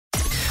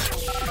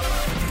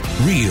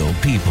Real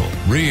people,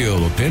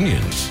 real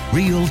opinions,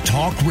 real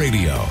talk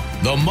radio.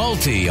 The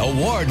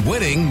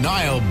multi-award-winning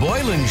Niall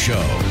Boylan Show.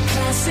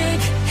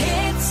 Classic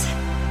hits.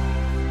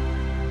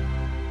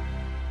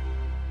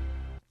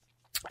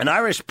 An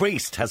Irish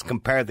priest has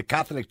compared the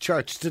Catholic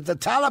Church to the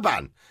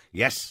Taliban.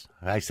 Yes,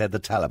 I said the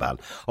Taliban.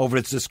 Over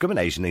its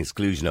discrimination and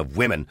exclusion of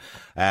women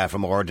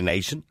from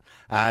ordination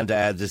and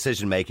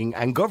decision-making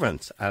and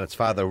governance. And it's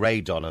Father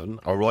Roy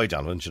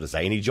Donovan, should I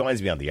say, and he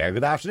joins me on the air.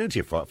 Good afternoon to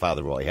you,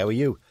 Father Roy. How are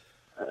you?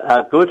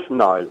 Good,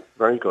 Niall.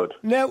 Very good.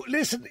 Now,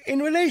 listen, in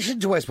relation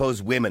to, I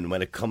suppose, women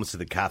when it comes to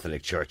the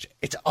Catholic Church,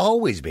 it's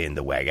always been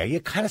the way. Are you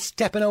kind of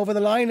stepping over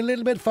the line a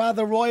little bit,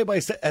 Father Roy, by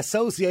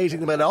associating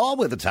them at all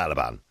with the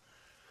Taliban?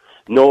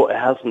 No, it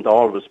hasn't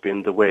always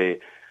been the way.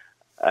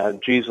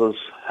 Jesus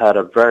had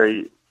a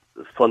very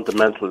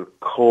fundamental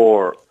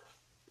core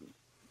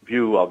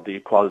view of the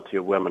equality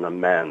of women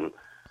and men,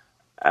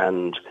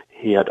 and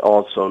he had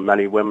also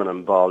many women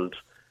involved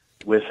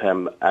with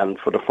him. And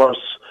for the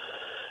first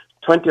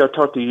 20 or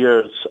 30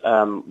 years,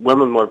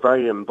 women were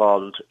very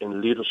involved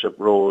in leadership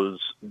roles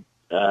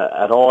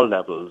at all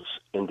levels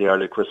in the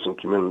early Christian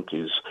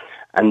communities.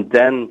 And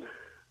then,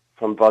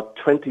 from about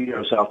 20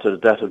 years after the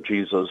death of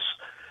Jesus,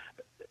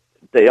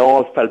 they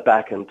all fell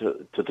back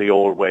into the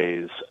old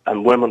ways,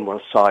 and women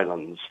were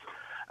silenced.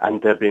 And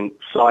they've been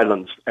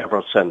silenced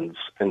ever since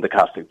in the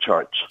Catholic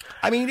Church.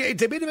 I mean,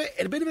 it's a bit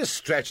of a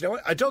stretch. Now,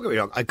 I don't get me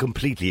wrong, I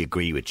completely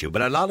agree with you,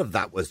 but a lot of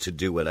that was to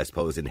do with, I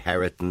suppose,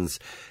 inheritance.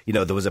 You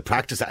know, there was a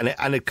practice,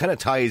 and it kind of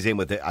ties in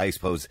with, I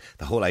suppose,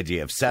 the whole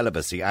idea of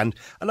celibacy. And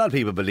a lot of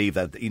people believe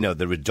that, you know,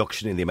 the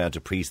reduction in the amount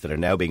of priests that are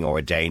now being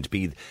ordained,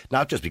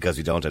 not just because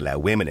we don't allow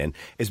women in,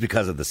 is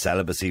because of the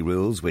celibacy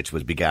rules, which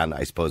began,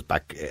 I suppose,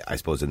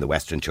 in the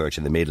Western Church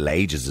in the Middle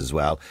Ages as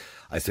well.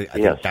 I think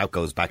that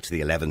goes back to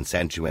the 11th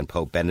century when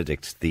Pope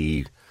Benedict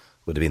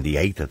would have been the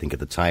 8th, I think, at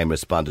the time,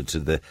 responded to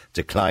the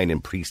decline in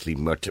priestly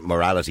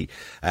morality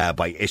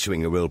by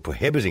issuing a rule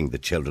prohibiting the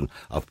children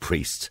of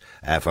priests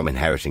from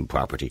inheriting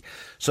property.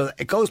 So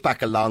it goes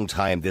back a long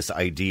time, this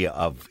idea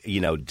of,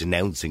 you know,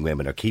 denouncing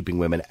women or keeping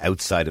women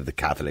outside of the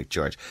Catholic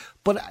Church.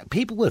 But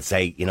people will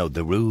say, you know,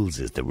 the rules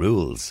is the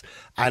rules.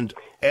 And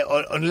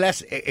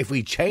if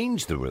we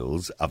change the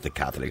rules of the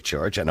Catholic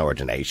Church and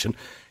ordination,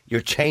 you're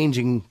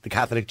changing the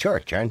Catholic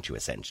Church, aren't you,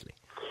 essentially?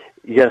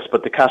 Yes,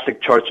 but the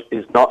Catholic Church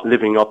is not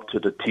living up to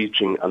the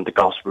teaching and the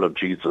gospel of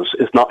Jesus.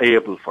 It's not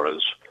able for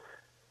us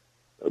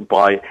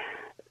by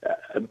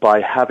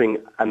having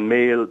a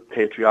male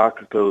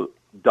patriarchal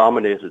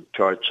dominated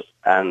church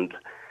and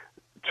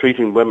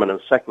treating women as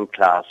second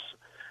class.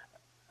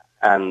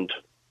 And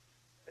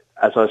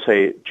as I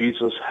say,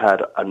 Jesus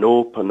had an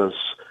openness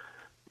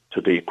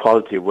to the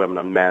equality of women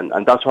and men,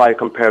 and that's why I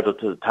compared it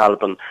to the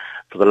Taliban.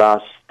 For the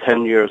last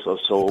 10 years or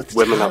so,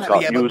 women have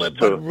got used to...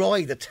 But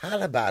Roy, the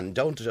Taliban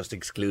don't just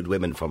exclude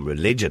women from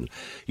religion,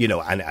 you know,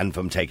 and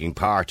from taking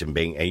part and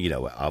being, you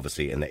know,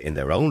 obviously in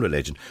their own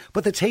religion,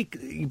 but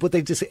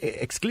they just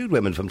exclude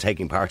women from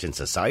taking part in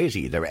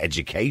society, their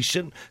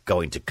education,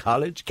 going to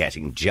college,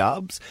 getting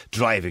jobs,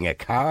 driving a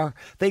car.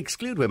 They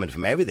exclude women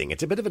from everything.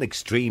 It's a bit of an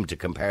extreme to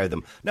compare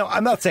them. No,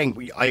 I'm not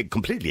saying... I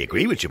completely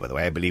agree with you, by the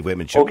way. I believe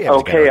women should be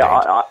able to get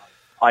ordained.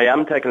 I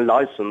am taking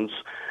license,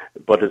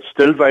 but it's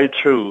still very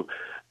true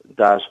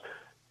that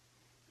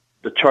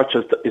the church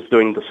is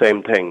doing the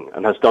same thing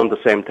and has done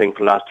the same thing for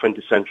the last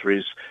 20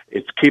 centuries.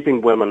 It's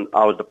keeping women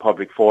out of the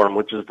public forum,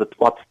 which is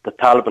what the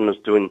Taliban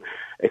is doing,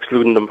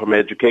 excluding them from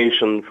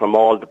education, from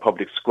all the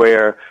public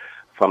square,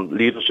 from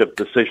leadership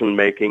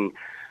decision-making.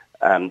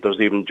 There's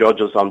even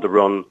judges on the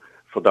run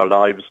for their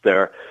lives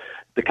there.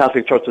 The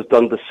Catholic Church has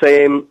done the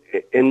same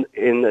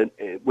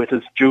with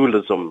its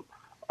dualism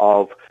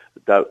of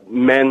that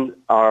men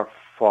are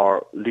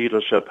for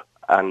leadership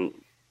and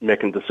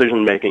making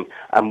decision-making,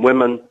 and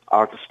women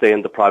are to stay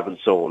in the private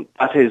zone.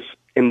 That is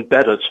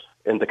embedded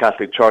in the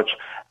Catholic Church,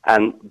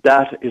 and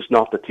that is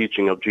not the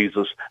teaching of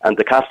Jesus, and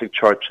the Catholic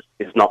Church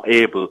is not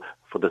able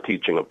for the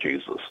teaching of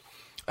Jesus.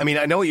 I mean,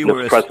 I know you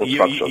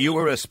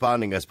were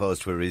responding, I suppose,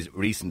 to a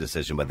recent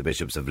decision by the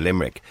bishops of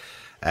Limerick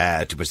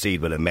to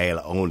proceed with a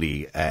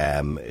male-only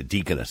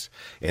deaconate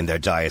in their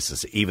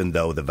diocese, even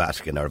though the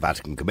Vatican or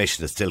Vatican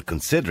Commission is still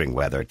considering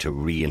whether to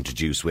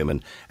reintroduce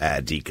women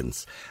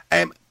deacons.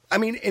 I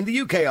mean, in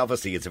the UK,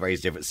 obviously, it's a very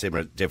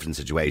different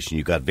situation.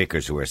 You've got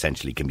vicars who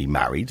essentially can be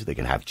married. They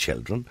can have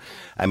children.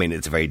 I mean,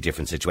 it's a very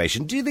different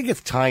situation. Do you think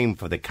it's time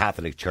for the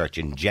Catholic Church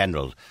in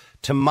general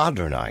to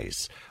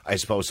modernise, I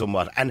suppose,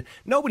 somewhat? And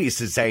nobody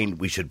is saying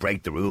we should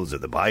break the rules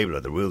of the Bible or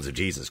the rules of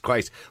Jesus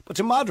Christ, but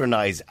to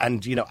modernise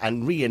and, you know,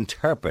 and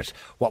reinterpret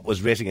what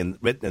was written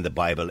in the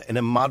Bible in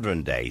a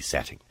modern day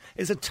setting.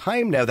 Is it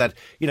time now that,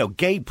 you know,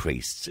 gay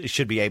priests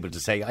should be able to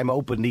say, I'm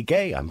openly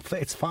gay,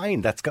 it's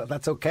fine,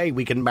 that's okay,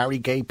 we can marry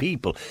gay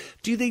people?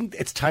 Do you think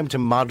it's time to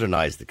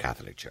modernise the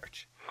Catholic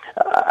Church?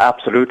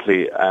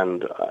 Absolutely,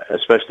 and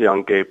especially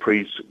on gay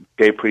priests.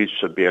 Gay priests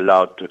should be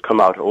allowed to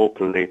come out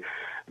openly.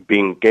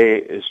 Being gay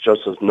is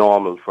just as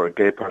normal for a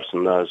gay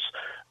person as,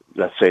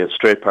 let's say, a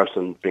straight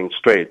person being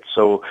straight.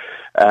 So,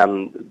 I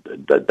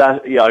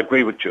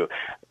agree with you.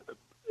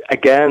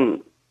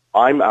 Again,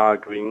 I'm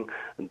arguing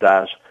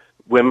that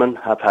women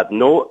have had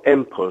no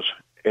input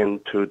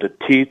into the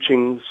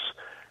teachings,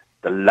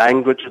 the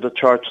language of the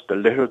church, the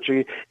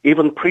liturgy,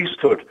 even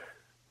priesthood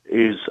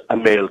is a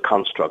male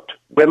construct.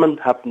 Women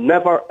have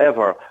never,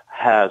 ever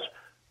had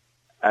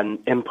an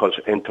input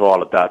into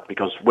all of that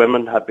because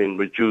women have been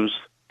reduced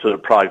to the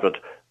private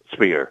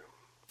sphere.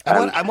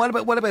 And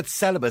what about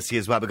celibacy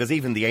as well? Because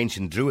even the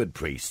ancient Druid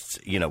priests,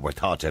 were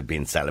thought to have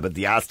been celibate.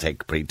 The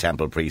Aztec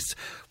temple priests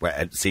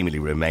seemingly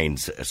remained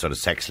sort of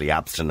sexually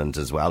abstinent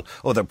as well.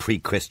 Other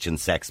pre-Christian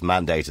sects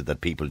mandated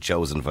that people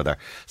chosen for their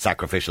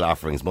sacrificial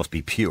offerings must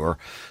be pure.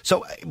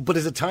 So, but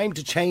is it time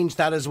to change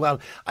that as well?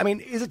 I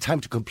mean, is it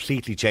time to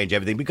completely change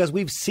everything? Because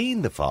we've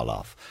seen the fall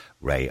off.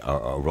 Ray,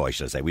 or Roy,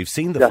 should I say. We've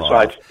seen the That's fall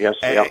right. off. Yes,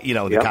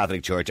 the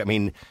Catholic Church. I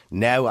mean,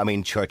 now,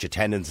 church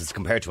attendances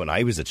compared to when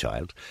I was a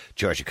child,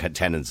 church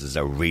attendances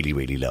are really,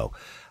 really low.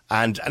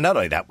 And not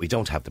only that, we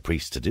don't have the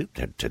priests to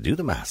do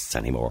the Mass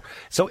anymore.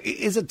 So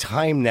is it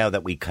time now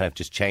that we kind of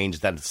just change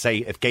that, say,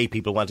 if gay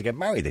people want to get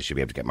married, they should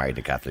be able to get married in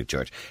the Catholic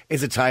Church?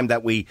 Is it time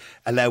that we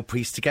allow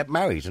priests to get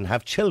married and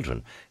have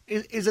children?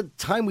 Is it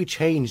time we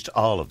changed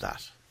all of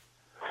that?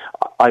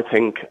 I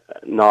think,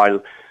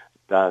 Niall,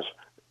 that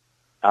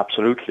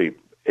absolutely.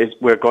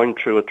 We're going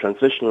through a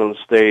transitional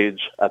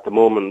stage at the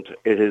moment.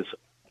 It is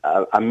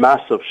a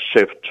massive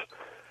shift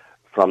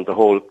from the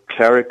whole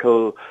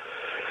clerical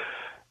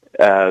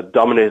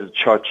dominated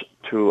church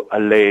to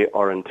a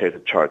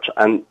lay-orientated church.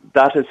 And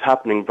that is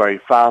happening very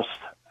fast,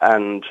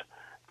 and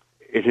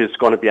it is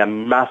going to be a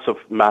massive,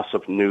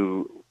 massive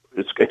new...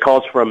 It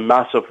calls for a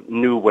massive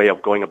new way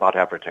of going about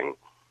everything.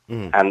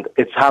 And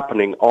it's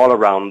happening all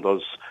around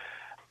us,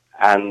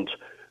 and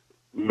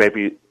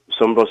maybe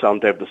some of us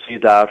aren't able to see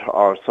that,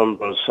 or some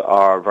of us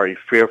are very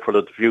fearful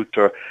of the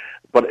future.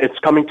 But it's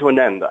coming to an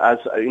end. As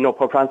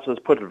Pope Francis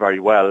put it very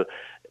well,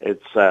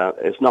 it's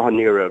not an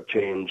era of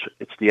change,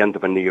 it's the end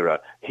of an era.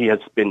 He has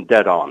been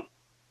dead on.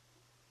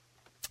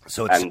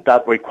 And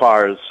that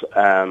requires...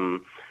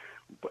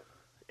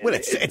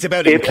 it's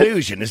about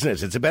inclusion, isn't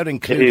it? It's about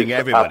including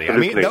everybody.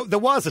 Absolutely. I mean, there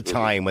was a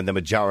time when the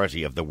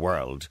majority of the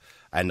world,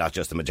 and not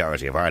just the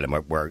majority of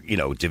Ireland, were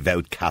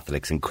devout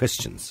Catholics and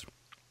Christians.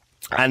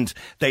 And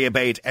they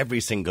obeyed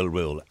every single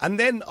rule. And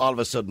then all of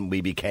a sudden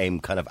we became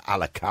kind of a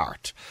la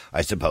carte,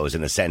 I suppose,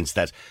 in a sense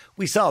that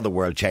we saw the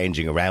world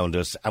changing around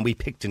us and we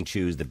picked and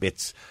chose the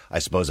bits, I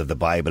suppose, of the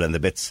Bible and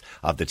the bits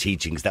of the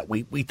teachings that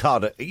we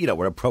thought,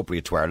 were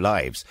appropriate to our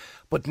lives.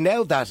 But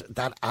now that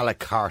a la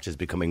carte is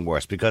becoming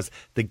worse because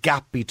the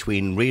gap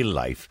between real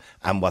life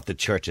and what the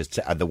church is,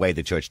 and the way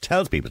the church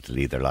tells people to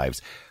lead their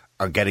lives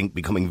are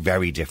becoming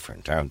very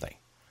different, aren't they?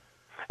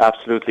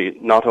 Absolutely,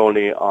 not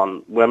only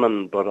on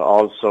women, but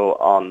also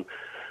on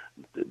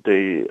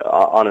the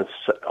honest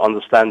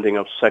understanding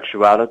of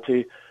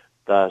sexuality,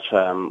 that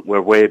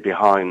we're way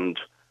behind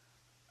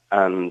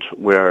and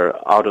we're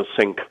out of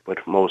sync with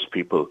most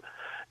people.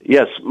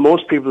 Yes,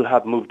 most people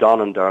have moved on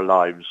in their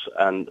lives,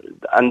 and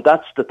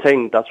that's the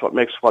thing. That's what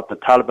makes what the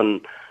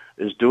Taliban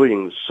is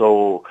doing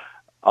so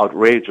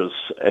outrageous,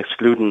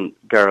 excluding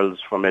girls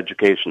from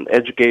education.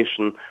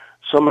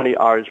 So many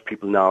Irish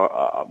people now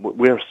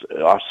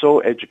are so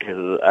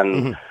educated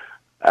and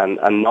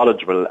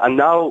knowledgeable. And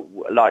now,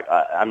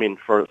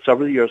 for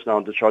several years now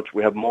in the church,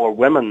 we have more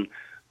women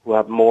who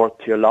have more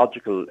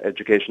theological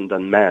education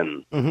than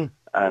men.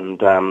 And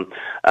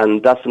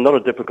that's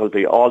another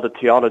difficulty. All the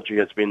theology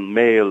has been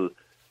male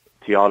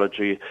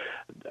theology.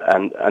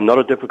 And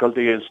another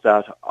difficulty is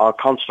that our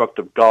construct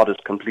of God is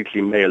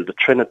completely male. The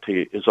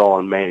Trinity is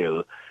all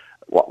male.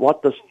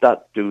 What does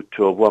that do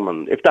to a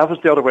woman? If that was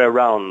the other way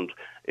around,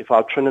 if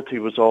our Trinity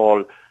was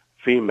all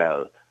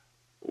female,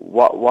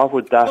 what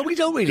would that? Well, we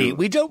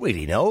don't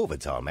really know if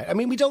it's all men. I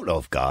mean, we don't know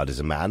if God is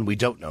a man. We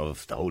don't know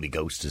if the Holy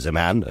Ghost is a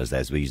man,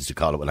 as we used to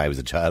call it when I was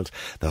a child,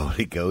 the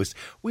Holy Ghost.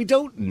 We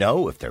don't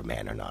know if they're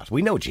men or not.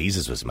 We know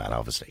Jesus was a man,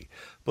 obviously.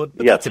 But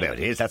yes. That's about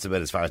it. That's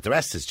about as far as the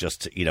rest is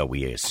just,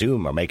 we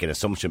assume or make an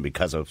assumption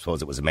because I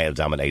suppose it was a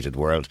male-dominated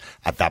world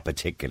at that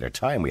particular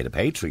time. We had a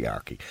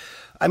patriarchy.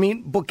 I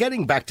mean, but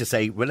getting back to,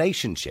 say,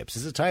 relationships,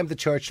 is it time the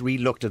church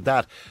re-looked at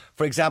that?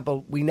 For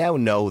example, we now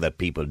know that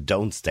people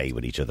don't stay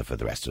with each other for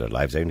the rest of their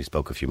lives. I only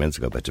spoke a few minutes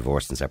ago about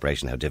divorce and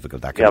separation, how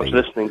difficult that can be. Yeah, I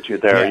was listening to you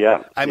there,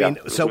 yeah. I mean,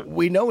 so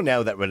we know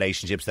now that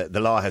relationships, that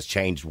the law has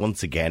changed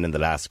once again in the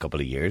last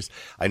couple of years.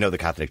 I know the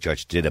Catholic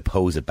Church did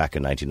oppose it back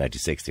in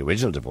 1996, the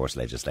original divorce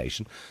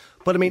legislation.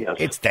 But I mean,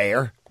 It's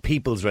there.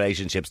 People's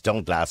relationships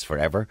don't last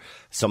forever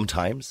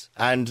sometimes,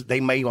 and they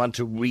may want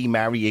to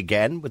remarry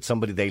again with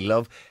somebody they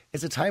love.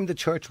 Is it time the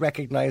church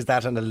recognised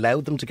that and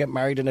allowed them to get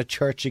married in a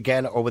church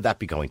again, or would that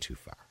be going too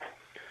far?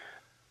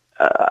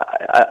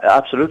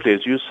 Absolutely.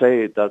 As you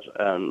say, that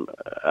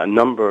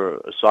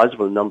a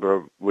sizable number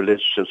of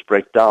relationships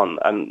break down,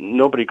 and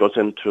nobody goes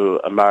into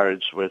a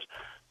marriage with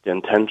the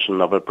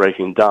intention of it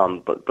breaking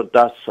down, but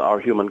that's our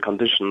human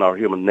condition, our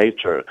human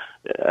nature,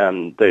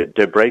 and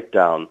they break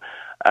down.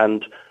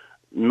 And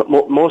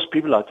most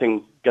people, I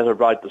think, get it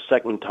right the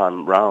second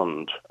time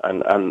round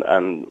and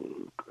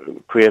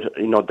create,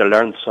 they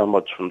learn so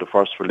much from the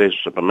first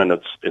relationship. I mean,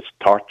 it's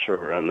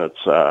torture and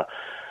it's a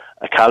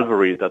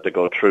calvary that they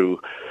go through,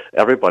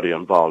 everybody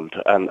involved.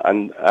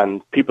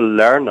 And people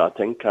learn, I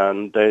think,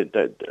 and they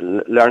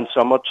learn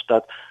so much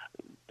that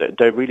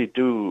they really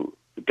do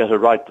get it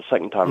right the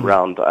second time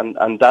round.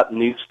 And that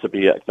needs to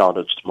be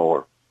acknowledged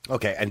more.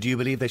 Okay, and do you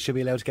believe they should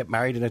be allowed to get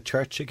married in a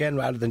church again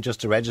rather than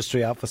just a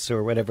registry office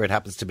or whatever it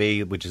happens to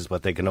be, which is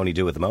what they can only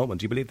do at the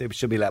moment? Do you believe they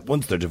should be allowed,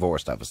 once they're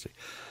divorced, obviously?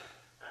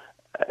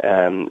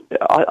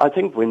 I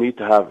think we need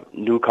to have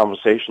new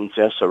conversations,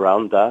 yes,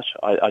 around that.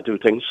 I do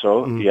think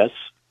so, yes.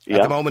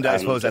 At the moment, I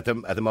suppose, at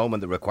the moment,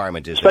 the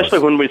requirement is... Especially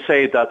when we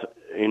say that,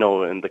 in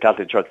the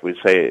Catholic Church, we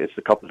say it's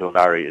the couple who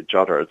marry each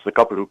other. It's the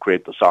couple who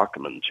create the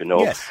sacrament,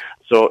 Yes.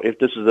 So if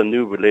this is a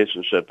new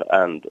relationship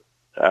and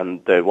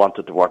they want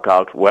it to work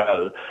out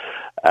well,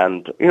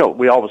 and,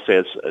 we always say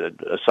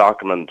a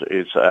sacrament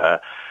is...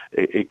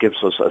 it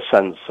gives us a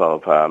sense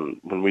of,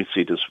 when we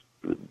see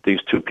these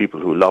two people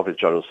who love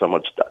each other so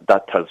much,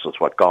 that tells us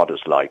what God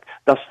is like.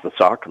 That's the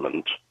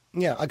sacrament.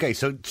 Yeah, okay,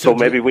 so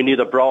maybe we need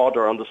a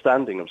broader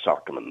understanding of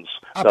sacraments.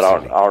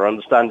 Absolutely. That our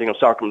understanding of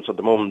sacraments at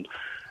the moment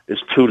is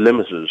too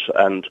limited,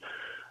 and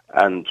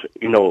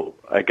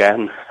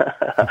again,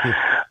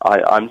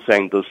 I'm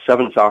saying there's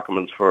 7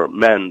 sacraments for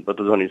men, but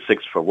there's only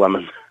 6 for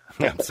women.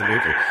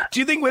 Absolutely. Do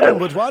you think women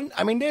would want...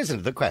 I mean, there's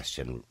another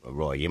question,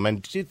 Roy. I mean,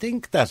 do you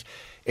think that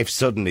if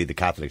suddenly the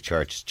Catholic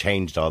Church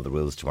changed all the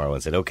rules tomorrow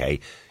and said, OK,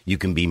 you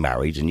can be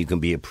married and you can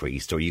be a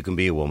priest, or you can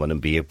be a woman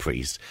and be a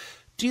priest,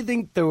 do you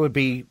think there would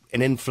be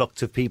an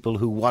influx of people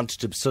who want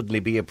to suddenly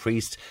be a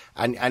priest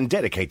and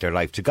dedicate their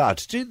life to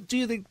God? Do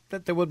you think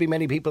that there would be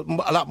many people,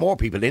 a lot more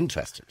people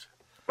interested?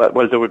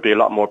 Well, there would be a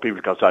lot more people,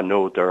 because I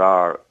know there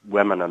are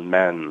women and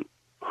men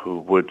who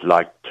would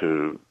like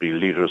to be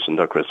leaders in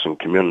their Christian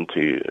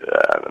community,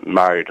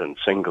 married and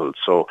single.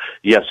 So,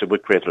 yes, it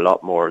would create a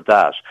lot more of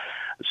that.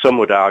 Some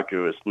would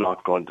argue it's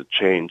not going to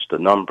change the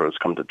numbers,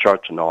 come to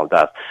church and all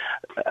that.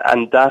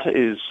 And that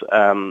is...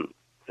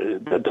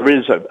 there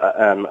is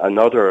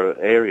another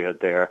area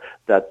there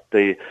that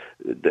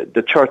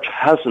the church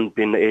hasn't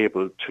been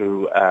able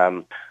to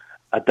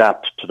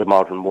adapt to the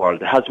modern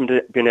world. It hasn't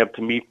been able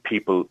to meet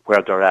people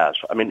where they're at.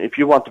 I mean, if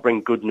you want to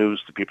bring good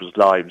news to people's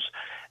lives,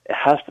 it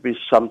has to be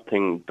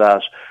something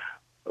that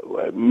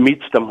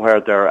meets them where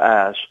they're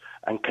at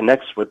and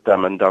connects with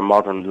them in their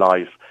modern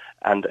life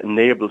and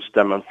enables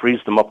them and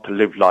frees them up to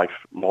live life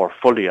more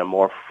fully and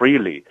more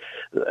freely.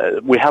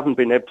 We haven't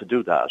been able to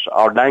do that.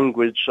 Our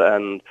language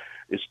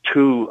is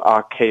too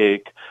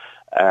archaic.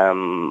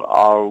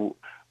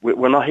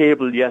 We're not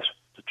able yet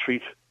to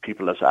treat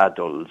people as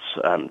adults.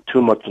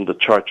 Too much in the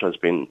church has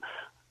been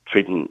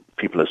treating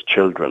people as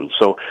children.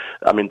 So,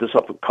 I mean, this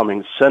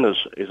upcoming synod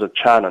is a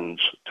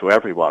challenge to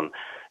everyone.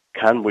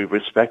 Can we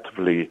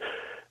respectfully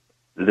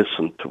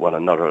listen to one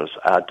another as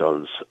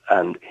adults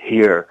and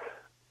hear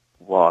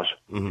what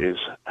is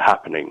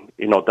happening?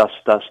 That's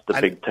the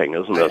big thing,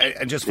 isn't it?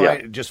 And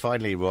just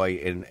finally, Roy,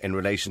 in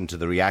relation to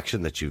the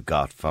reaction that you've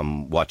got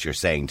from what you're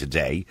saying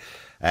today,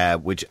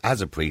 which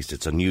as a priest,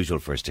 it's unusual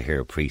for us to hear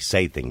a priest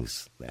say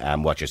things,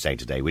 what you're saying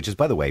today, which is,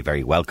 by the way,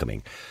 very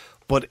welcoming.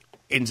 But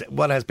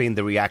what has been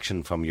the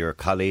reaction from your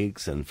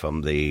colleagues and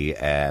from the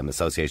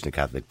Association of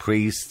Catholic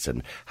Priests,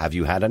 and have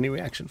you had any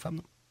reaction from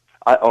them?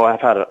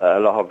 I've had a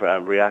lot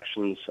of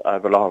reactions. I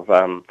have a lot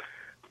of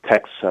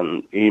texts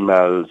and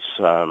emails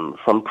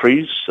from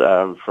priests,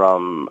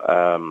 from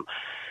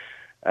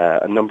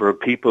a number of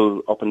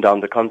people up and down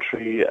the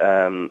country.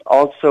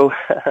 Also,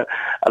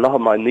 a lot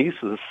of my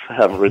nieces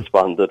have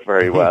responded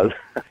very well.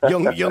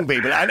 young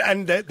people.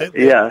 And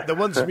the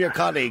ones from your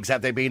colleagues,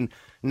 have they been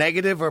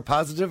negative or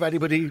positive?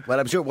 Anybody? Well,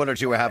 I'm sure one or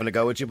two are having a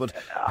go at you, but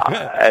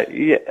I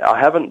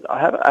haven't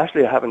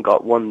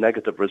got one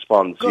negative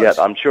response yet.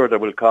 I'm sure they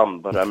will come,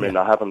 but I mean,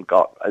 I haven't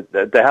got.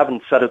 They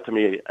haven't said it to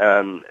me.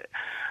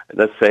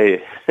 Let's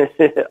say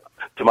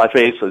to my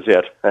face as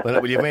yet.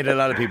 Well, you've made a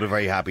lot of people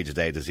very happy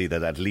today to see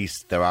that at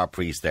least there are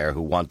priests there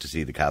who want to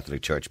see the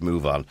Catholic Church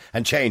move on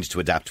and change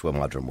to adapt to a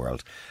modern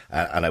world.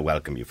 And I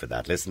welcome you for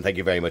that. Listen, thank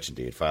you very much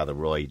indeed, Father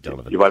Roy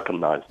Donovan. You're welcome,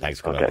 Niall. Thanks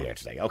for coming on the air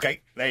today.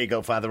 Okay, there you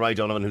go, Father Roy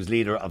Donovan, who's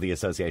leader of the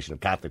Association of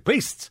Catholic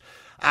Priests.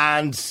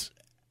 And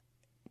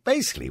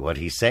basically what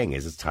he's saying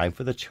is it's time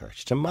for the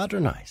Church to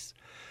modernise.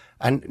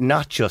 And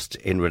not just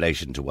in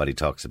relation to what he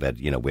talks about,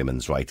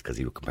 women's rights, because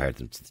he compared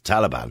them to the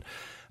Taliban.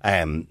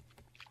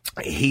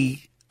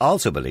 He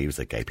also believes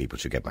that gay people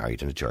should get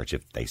married in a church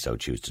if they so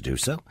choose to do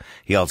so.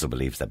 He also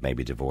believes that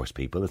maybe divorced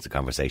people, it's a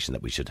conversation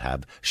that we should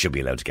have, should be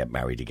allowed to get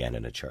married again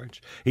in a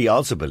church. He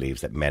also believes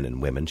that men and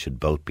women should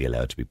both be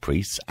allowed to be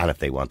priests, and if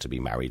they want to be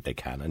married, they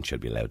can and should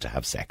be allowed to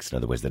have sex. In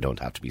other words, they don't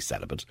have to be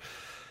celibate.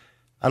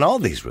 And all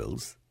these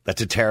rules that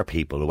deter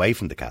people away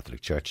from the Catholic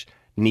Church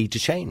need to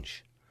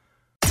change.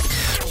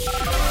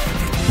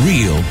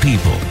 Real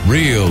people,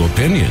 real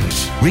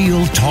opinions,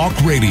 real talk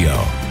radio.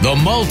 The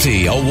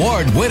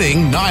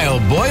multi-award-winning Niall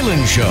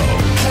Boylan Show.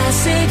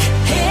 Classic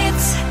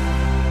hits.